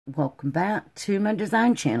Welcome back to my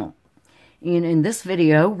design channel. And in this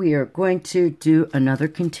video, we are going to do another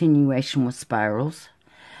continuation with spirals.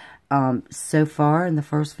 So far in the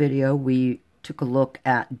first video, we took a look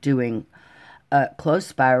at doing closed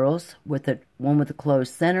spirals with one with a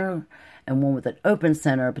closed center and one with an open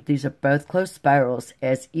center, but these are both closed spirals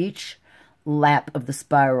as each lap of the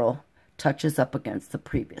spiral touches up against the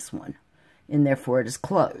previous one, and therefore it is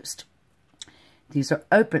closed. These are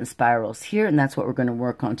open spirals here, and that's what we're going to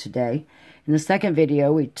work on today. In the second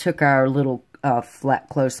video, we took our little flat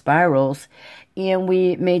closed spirals, and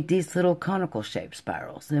we made these little conical shaped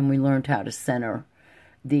spirals. And we learned how to center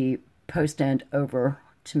the post end over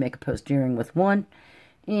to make a post earring with one,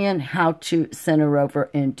 and how to center over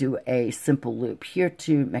and do a simple loop here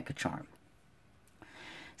to make a charm.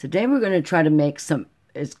 Today we're going to try to make some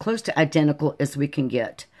as close to identical as we can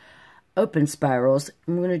get open spirals.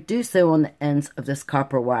 I'm going to do so on the ends of this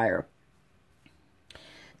copper wire.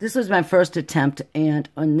 This was my first attempt, and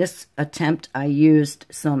on this attempt I used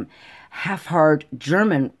some half-hard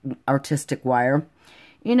German artistic wire,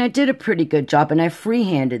 and I did a pretty good job, and I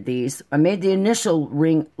freehanded these. I made the initial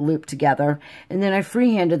ring loop together, and then I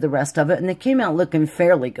freehanded the rest of it, and they came out looking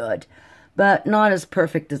fairly good, but not as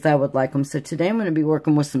perfect as I would like them. So today I'm going to be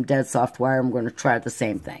working with some dead soft wire. I'm going to try the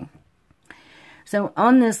same thing. So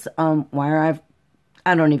on this wire,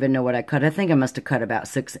 I don't even know what I cut. I think I must have cut about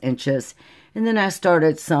 6 inches. And then I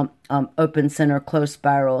started some open center closed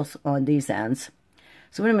spirals on these ends.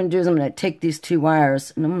 So what I'm going to do is I'm going to take these two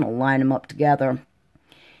wires and I'm going to line them up together.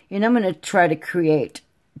 And I'm going to try to create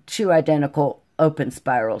 2 identical open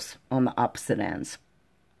spirals on the opposite ends.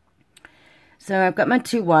 So I've got my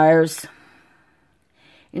 2 wires,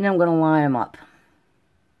 and I'm going to line them up.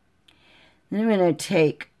 Then I'm going to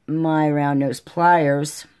take my round nose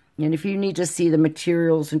pliers, and if you need to see the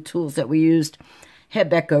materials and tools that we used, head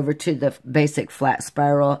back over to the basic flat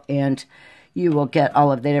spiral and you will get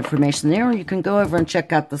all of that information there, or you can go over and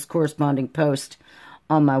check out this corresponding post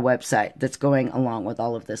on my website that's going along with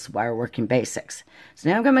all of this wire working basics. So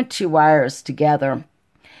now I've got my 2 wires together.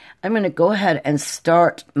 I'm going to go ahead and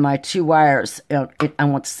start my 2 wires. I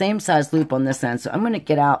want the same size loop on this end, so I'm going to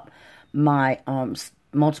get out my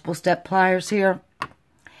multiple step pliers here.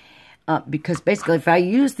 Because basically if I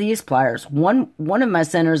use these pliers, one of my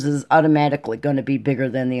centers is automatically going to be bigger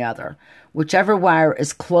than the other. Whichever wire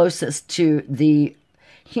is closest to the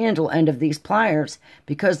handle end of these pliers,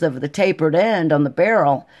 because of the tapered end on the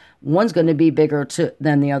barrel, one's going to be bigger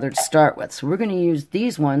than the other to start with. So we're going to use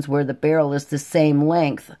these ones where the barrel is the same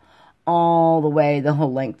length all the way, the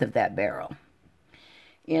whole length of that barrel.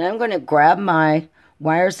 And I'm going to grab my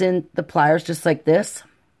wires in the pliers just like this.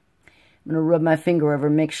 I'm going to rub my finger over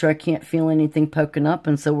and make sure I can't feel anything poking up,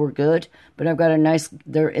 and so we're good. But I've got a nice,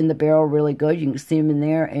 they're in the barrel really good. You can see them in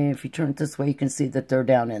there, and if you turn it this way, you can see that they're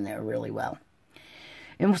down in there really well.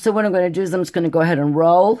 And so what I'm going to do is I'm just going to go ahead and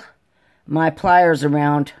roll my pliers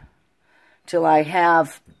around till I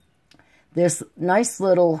have this nice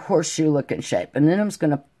little horseshoe looking shape. And then I'm just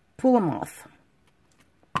going to pull them off.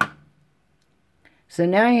 So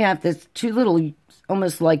now you have this 2 little,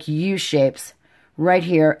 almost like U shapes right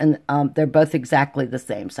here, and they're both exactly the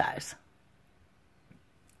same size.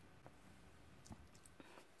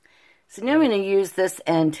 So now I'm going to use this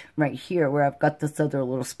end right here where I've got this other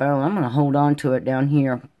little spiral. I'm going to hold on to it down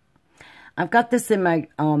here. I've got this in my,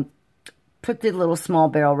 put the little small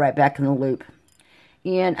barrel right back in the loop.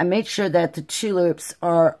 And I made sure that the 2 loops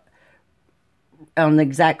are on the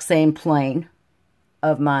exact same plane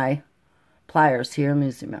of my pliers here. Let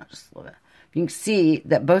me zoom out just a little bit. You can see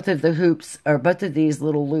that both of the hoops, or both of these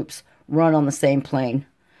little loops, run on the same plane.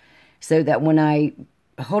 So that when I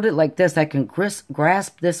hold it like this, I can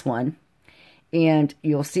grasp this one, and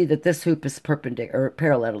you'll see that this hoop is perpendicular, or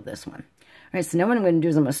parallel to this one. All right, so now what I'm going to do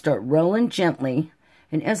is I'm going to start rolling gently,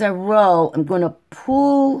 and as I roll, I'm going to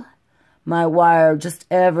pull my wire just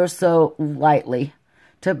ever so lightly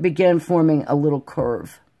to begin forming a little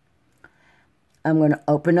curve. I'm going to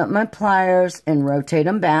open up my pliers and rotate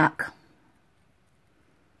them back.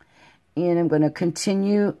 And I'm going to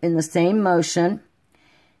continue in the same motion.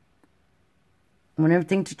 I want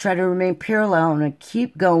everything to try to remain parallel. I'm going to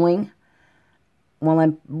keep going. While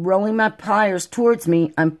I'm rolling my pliers towards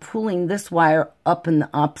me, I'm pulling this wire up in the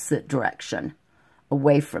opposite direction,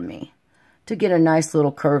 away from me, to get a nice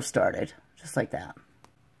little curve started, just like that.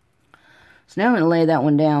 So now I'm going to lay that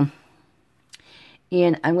one down.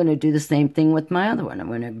 And I'm going to do the same thing with my other one. I'm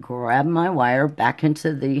going to grab my wire back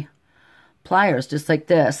into the pliers just like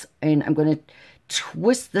this, and I'm going to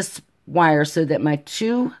twist this wire so that my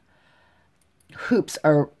 2 hoops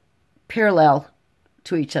are parallel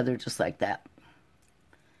to each other just like that.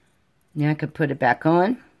 Now I can put it back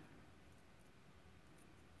on.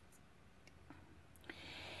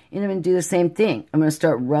 And I'm going to do the same thing. I'm going to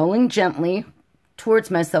start rolling gently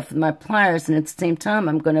towards myself with my pliers, and at the same time,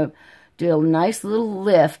 I'm going to do a nice little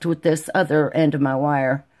lift with this other end of my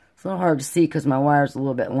wire. It's a little hard to see because my wire is a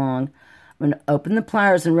little bit long. I'm going to open the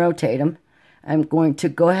pliers and rotate them. I'm going to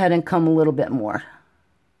go ahead and come a little bit more.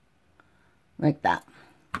 Like that.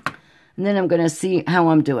 And then I'm going to see how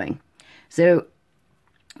I'm doing. So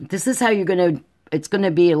this is how you're going to, it's going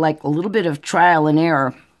to be like a little bit of trial and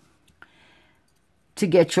error to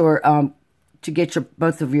get your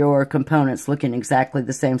both of your components looking exactly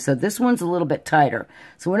the same. So this one's a little bit tighter.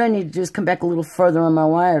 So what I need to do is come back a little further on my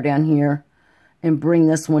wire down here and bring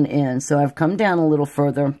this one in. So I've come down a little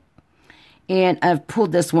further and I've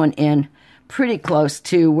pulled this one in pretty close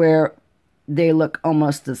to where they look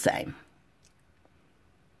almost the same.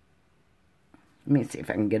 Let me see if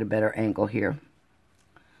I can get a better angle here.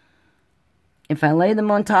 If I lay them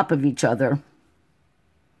on top of each other,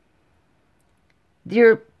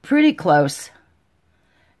 they're pretty close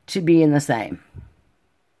to being the same.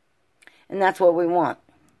 And that's what we want.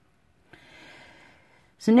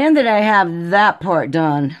 So now that I have that part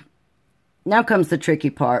done, now comes the tricky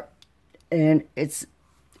part. And it's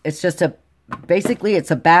just basically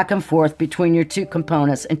it's a back and forth between your two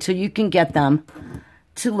components until you can get them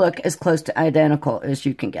to look as close to identical as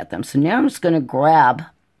you can get them. So now I'm just going to grab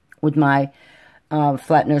with my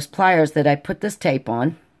flat nose pliers that I put this tape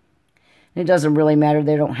on. It doesn't really matter.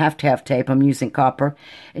 They don't have to have tape. I'm using copper.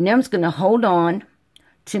 And now I'm just going to hold on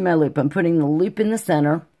to my loop. I'm putting the loop in the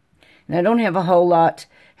center. And I don't have a whole lot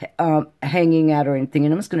hanging out or anything.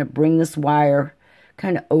 And I'm just going to bring this wire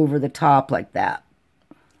kind of over the top like that.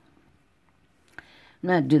 I'm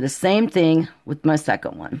going to do the same thing with my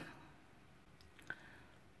second one.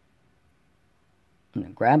 I'm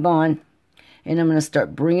going to grab on, and I'm going to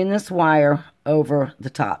start bringing this wire over the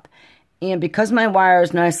top. And because my wire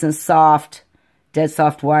is nice and soft, dead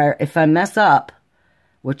soft wire, if I mess up,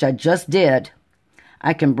 which I just did,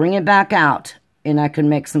 I can bring it back out, and I can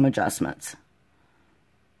make some adjustments.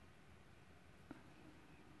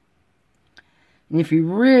 And if you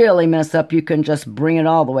really mess up, you can just bring it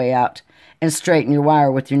all the way out and straighten your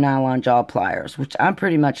wire with your nylon jaw pliers, which I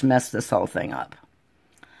pretty much messed this whole thing up.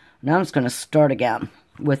 Now I'm just going to start again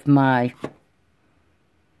with my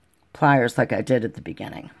pliers like I did at the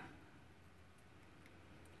beginning.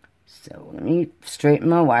 So let me straighten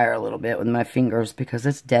my wire a little bit with my fingers because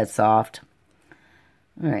it's dead soft.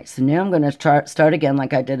 Alright, so now I'm going to start again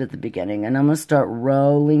like I did at the beginning. And I'm going to start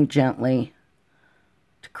rolling gently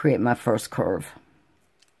to create my first curve.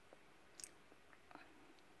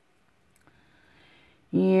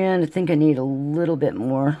 And I think I need a little bit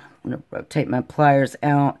more. I'm going to rotate my pliers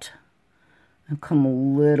out and come a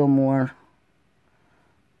little more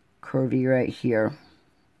curvy right here.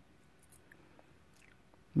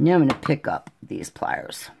 Now I'm going to pick up these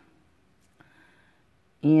pliers.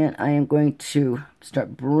 And I am going to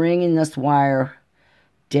start bringing this wire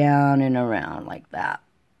down and around like that.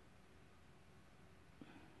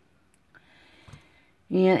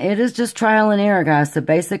 And it is just trial and error, guys. So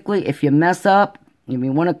basically, if you mess up, if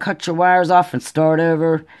you want to cut your wires off and start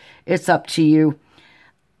over, it's up to you.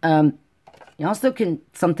 You also can,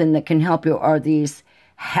 something that can help you are these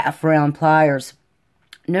half round pliers.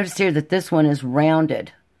 Notice here that this one is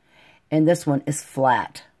rounded and this one is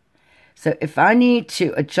flat. So if I need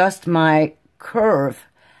to adjust my curve,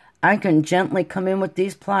 I can gently come in with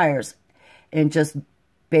these pliers and just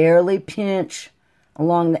barely pinch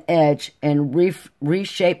along the edge and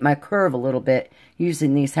reshape my curve a little bit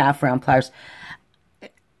using these half round pliers.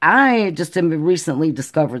 I just recently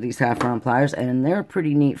discovered these half round pliers and they're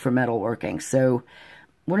pretty neat for metalworking. So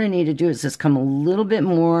what I need to do is just come a little bit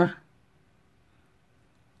more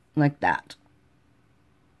like that.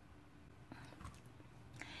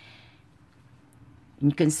 You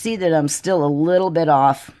can see that I'm still a little bit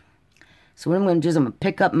off. So what I'm going to do is I'm going to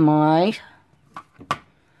pick up my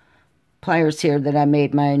pliers here that I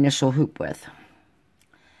made my initial hoop with.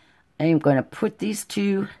 I am going to put these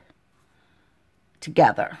two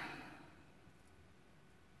together,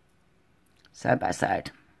 side by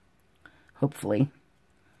side. Hopefully,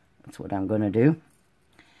 that's what I'm going to do.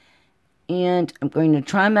 And I'm going to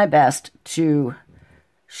try my best to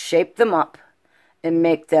shape them up and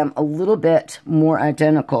make them a little bit more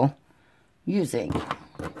identical using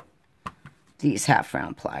these half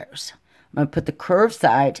round pliers. I'm going to put the curved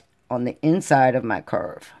side on the inside of my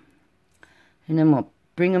curve. And then we'll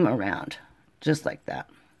bring them around just like that.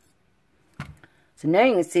 So now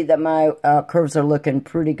you can see that my curves are looking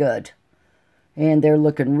pretty good. And they're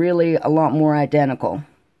looking really a lot more identical.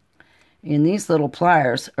 And these little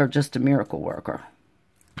pliers are just a miracle worker.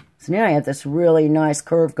 So now I have this really nice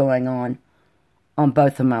curve going on on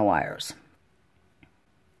both of my wires.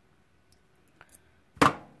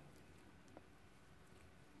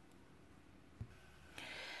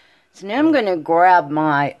 So now I'm going to grab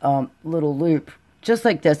my little loop, just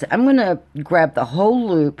like this. I'm going to grab the whole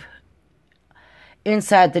loop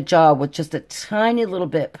inside the jaw with just a tiny little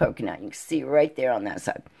bit poking out. You can see right there on that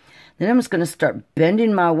side. Then I'm just going to start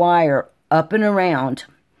bending my wire up and around.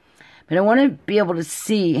 But I want to be able to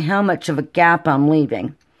see how much of a gap I'm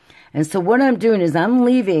leaving. And so what I'm doing is I'm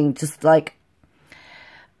leaving just like,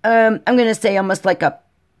 I'm going to say almost like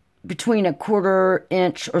between a 1/4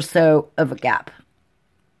 inch or so of a gap.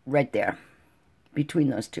 Right there, between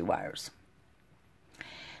those two wires.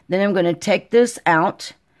 Then I'm going to take this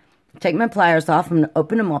out, take my pliers off, I'm going to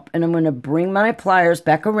open them up, and I'm going to bring my pliers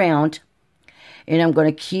back around, and I'm going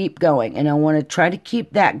to keep going. And I want to try to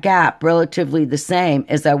keep that gap relatively the same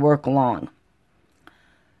as I work along.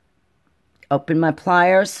 Open my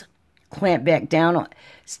pliers, clamp back down,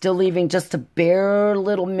 still leaving just a bare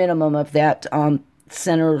little minimum of that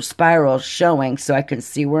center spiral showing so I can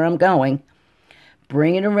see where I'm going.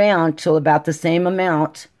 Bring it around till about the same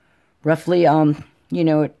amount, roughly, you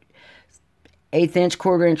know, 1/8 inch,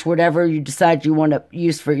 1/4 inch, whatever you decide you want to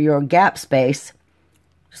use for your gap space,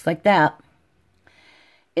 just like that.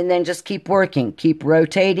 And then just keep working, keep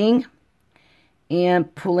rotating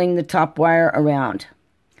and pulling the top wire around.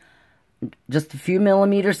 Just a few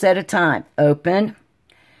millimeters at a time. Open,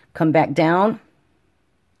 come back down,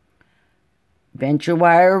 bend your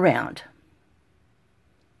wire around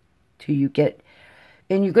till you get.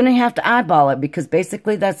 And you're going to have to eyeball it because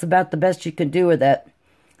basically that's about the best you can do with it.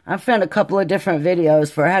 I've found a couple of different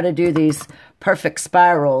videos for how to do these perfect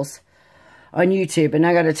spirals on YouTube. And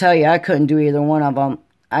I got to tell you, I couldn't do either one of them.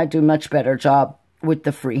 I do a much better job with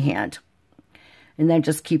the freehand. And then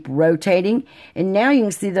just keep rotating. And now you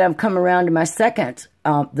can see that I've come around to my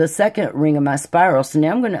the second ring of my spiral. So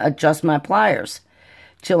now I'm going to adjust my pliers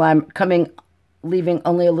till I'm leaving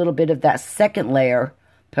only a little bit of that second layer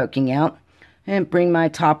poking out. And bring my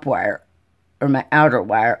top wire, or my outer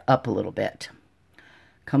wire, up a little bit.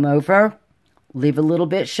 Come over, leave a little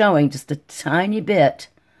bit showing, just a tiny bit.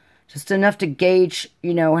 Just enough to gauge,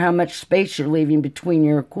 you know, how much space you're leaving between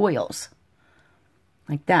your coils.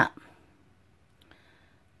 Like that.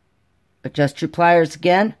 Adjust your pliers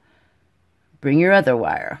again. Bring your other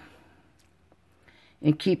wire.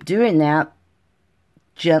 And keep doing that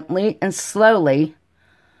gently and slowly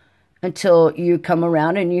until you come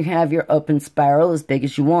around and you have your open spiral as big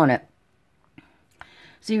as you want it.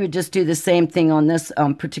 So you would just do the same thing on this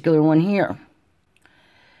particular one here.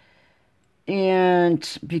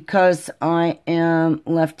 And because I am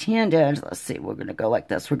left-handed, let's see, we're going to go like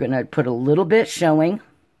this. We're going to put a little bit showing,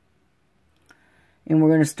 and we're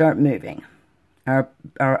going to start moving our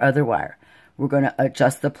other wire. We're going to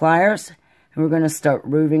adjust the pliers, and we're going to start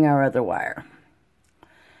moving our other wire.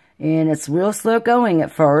 And it's real slow going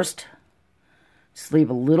at first. Just leave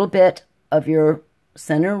a little bit of your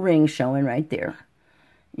center ring showing right there.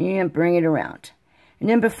 And bring it around. And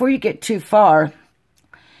then before you get too far,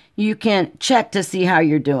 you can check to see how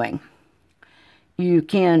you're doing. You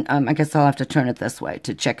can, I guess I'll have to turn it this way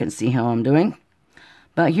to check and see how I'm doing.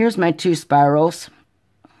 But here's my 2 spirals.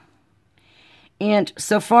 And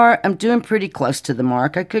so far, I'm doing pretty close to the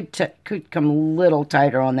mark. I could come a little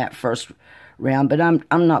tighter on that first round, but I'm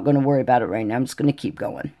not going to worry about it right now. I'm just going to keep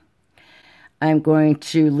going. I'm going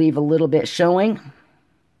to leave a little bit showing.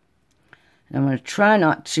 And I'm going to try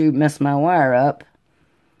not to mess my wire up.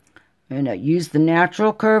 I'm going to use the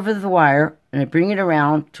natural curve of the wire, and I bring it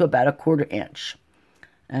around to about a 1/4 inch.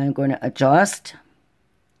 I'm going to adjust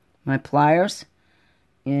my pliers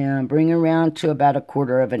and bring around to about a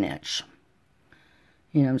 1/4 of an inch.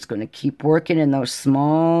 And I'm just going to keep working in those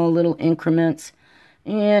small little increments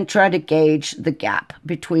and try to gauge the gap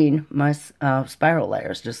between my spiral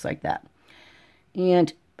layers, just like that.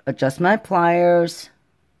 And adjust my pliers,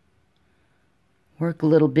 work a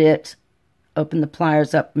little bit, open the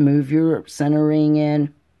pliers up, move your center ring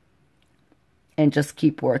in, and just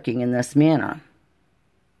keep working in this manner.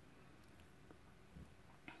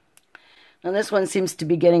 Now this one seems to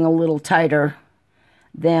be getting a little tighter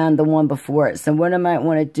than the one before it. So what I might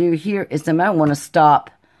want to do here is I might want to stop,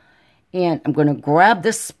 and I'm going to grab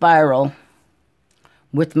this spiral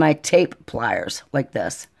with my tape pliers like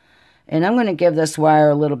this. And I'm going to give this wire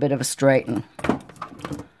a little bit of a straighten.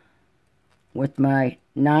 With my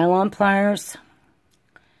nylon pliers,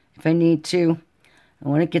 if I need to, I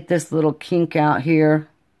want to get this little kink out here.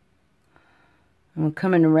 I'm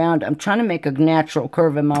coming around. I'm trying to make a natural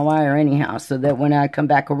curve in my wire anyhow, so that when I come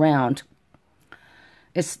back around,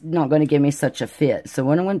 it's not going to give me such a fit. So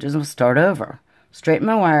what I'm going to do is I'm going to start over. Straighten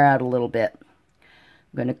my wire out a little bit.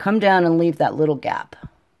 I'm going to come down and leave that little gap,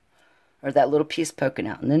 or that little piece poking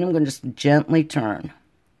out. And then I'm going to just gently turn.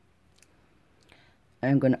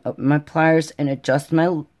 I'm going to open my pliers and adjust my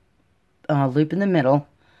loop in the middle.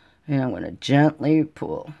 And I'm going to gently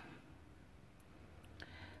pull.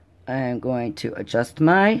 I'm going to adjust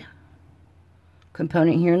my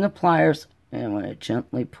component here in the pliers. And I'm going to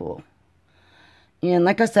gently pull. And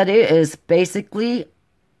like I said, it is basically,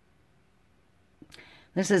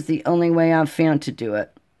 this is the only way I've found to do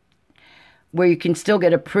it, where you can still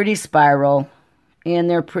get a pretty spiral, and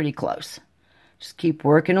they're pretty close. Just keep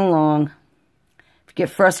working along. If you get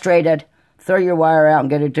frustrated, throw your wire out and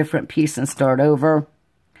get a different piece and start over.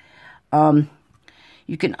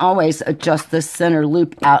 You can always adjust the center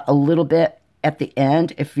loop out a little bit at the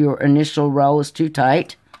end if your initial roll is too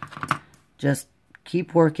tight. Just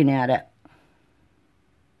keep working at it.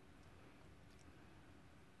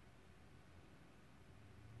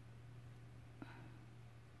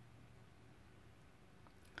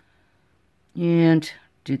 And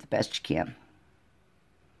do the best you can.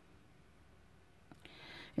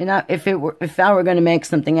 And if I were going to make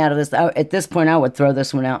something out of this, at this point I would throw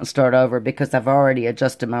this one out and start over, because I've already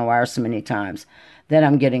adjusted my wire so many times that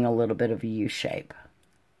I'm getting a little bit of a U shape.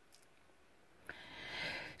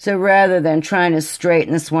 So rather than trying to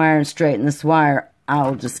straighten this wire and straighten this wire,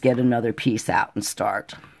 I'll just get another piece out and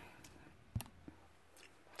start.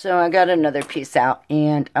 So I got another piece out,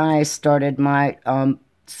 and I started my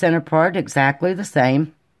center part exactly the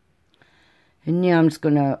same. And now I'm just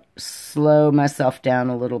going to slow myself down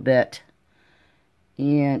a little bit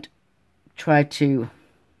and try to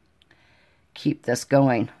keep this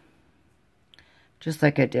going, just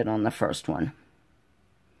like I did on the first one.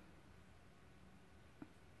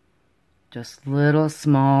 Just little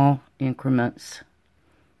small increments.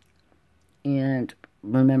 And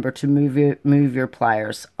remember to move your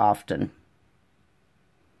pliers often.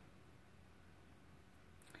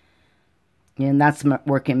 And that's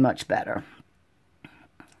working much better.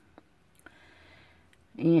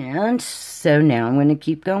 And so now I'm going to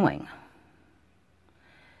keep going,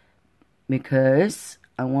 because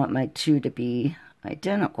I want my two to be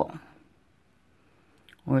identical,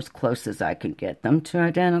 or as close as I can get them to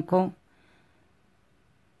identical.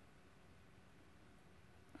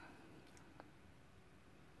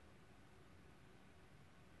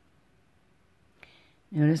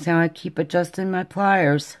 Notice how I keep adjusting my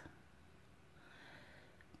pliers.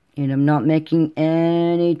 And I'm not making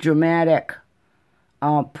any dramatic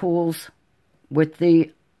pulls with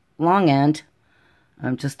the long end.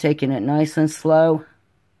 I'm just taking it nice and slow.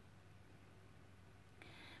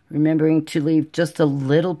 Remembering to leave just a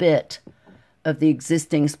little bit of the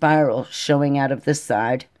existing spiral showing out of this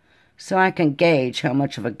side, so I can gauge how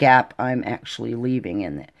much of a gap I'm actually leaving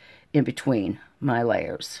in between my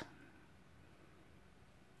layers.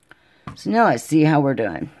 So now let's see how we're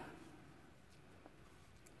doing.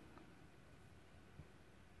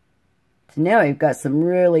 So now we've got some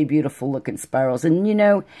really beautiful looking spirals. And you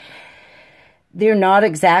know, they're not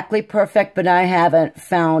exactly perfect, but I haven't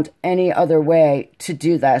found any other way to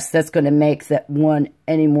do this that's going to make that one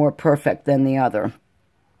any more perfect than the other.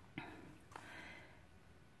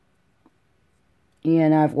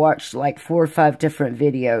 And I've watched like 4 or 5 different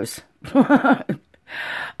videos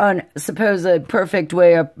on supposed perfect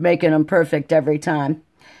way of making them perfect every time.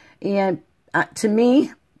 And to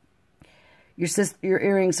me, your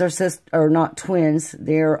earrings are not twins.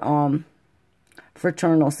 They're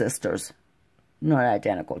fraternal sisters, not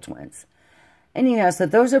identical twins. And you know, so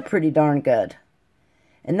those are pretty darn good.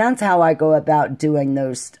 And that's how I go about doing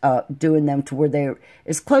those, doing them to where they're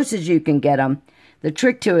as close as you can get them. The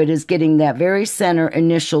trick to it is getting that very center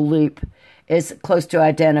initial loop as close to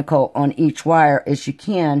identical on each wire as you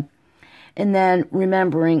can. And then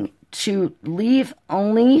remembering to leave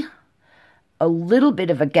only a little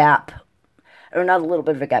bit of a gap, or not a little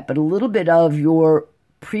bit of a gap, but a little bit of your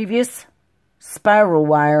previous spiral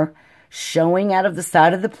wire showing out of the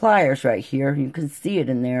side of the pliers right here. You can see it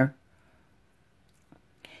in there.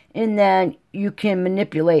 And then you can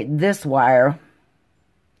manipulate this wire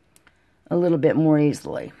a little bit more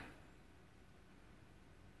easily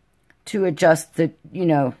to adjust the, you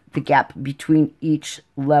know, the gap between each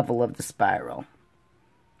level of the spiral,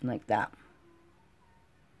 like that.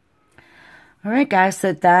 All right, guys,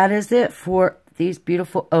 so that is it for these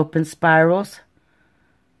beautiful open spirals.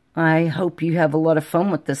 I hope you have a lot of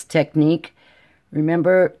fun with this technique.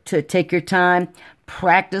 Remember to take your time,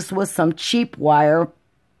 practice with some cheap wire,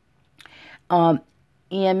 and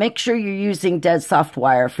make sure you're using dead soft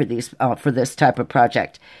wire for these for this type of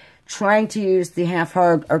project. Trying to use the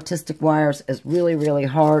half-hard artistic wires is really, really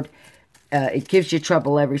hard. It gives you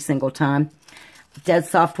trouble every single time. dead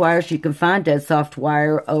soft wires. You can find dead soft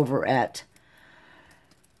wire over at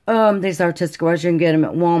these artistic wires. You can get them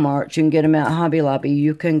at Walmart. You can get them at Hobby Lobby.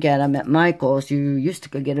 You can get them at Michael's. You used to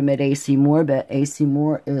get them at AC Moore, but AC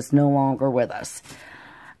Moore is no longer with us.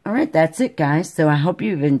 All right, that's it, guys. So I hope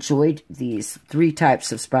you've enjoyed these 3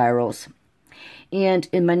 types of spirals. And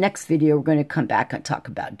in my next video, we're going to come back and talk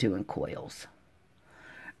about doing coils.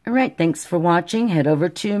 All right, thanks for watching. Head over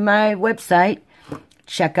to my website.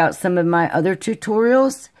 Check out some of my other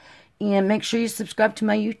tutorials. And make sure you subscribe to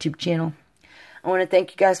my YouTube channel. I want to thank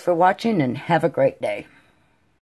you guys for watching and have a great day.